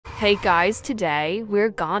Hey guys, today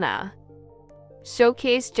we're gonna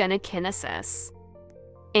showcase Genekinesis.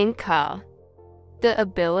 Inca. The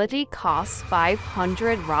ability costs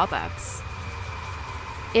 500 Robux.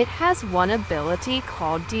 It has one ability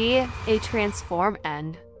called a transform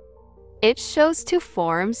end. It shows two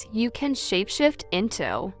forms you can shapeshift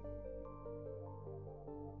into.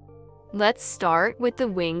 Let's start with the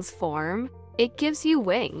wings form. It gives you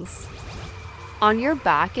wings on your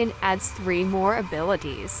back and adds 3 more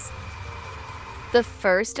abilities. The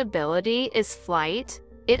first ability is flight.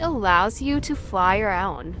 It allows you to fly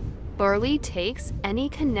around. Barely takes any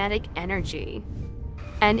kinetic energy.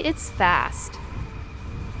 And it's fast.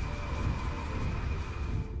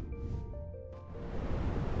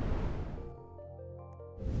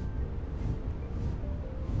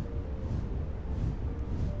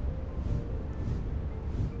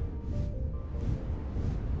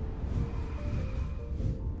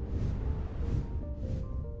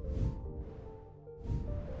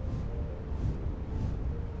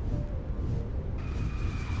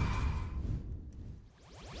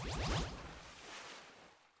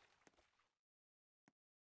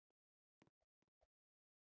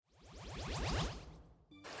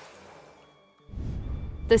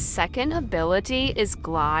 The second ability is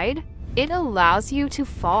glide. It allows you to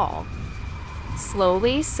fall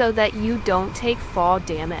slowly so that you don't take fall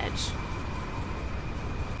damage.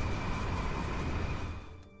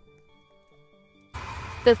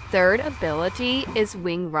 The third ability is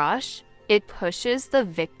wing rush. It pushes the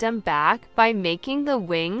victim back by making the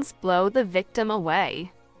wings blow the victim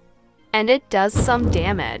away. And it does some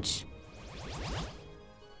damage.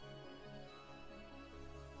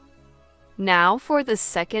 Now for the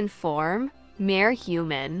second form, mere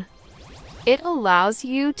human. It allows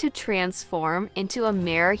you to transform into a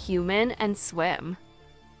mere human and swim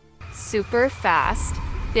super fast.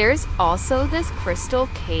 There's also this crystal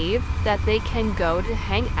cave that they can go to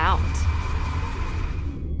hang out.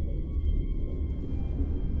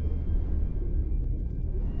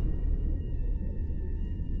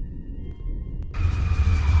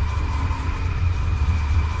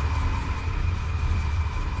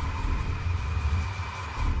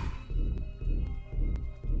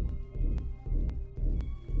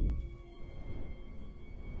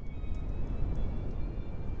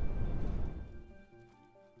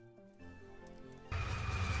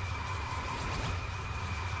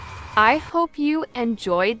 I hope you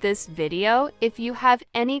enjoyed this video. If you have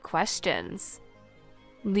any questions,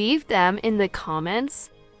 leave them in the comments.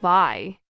 Bye.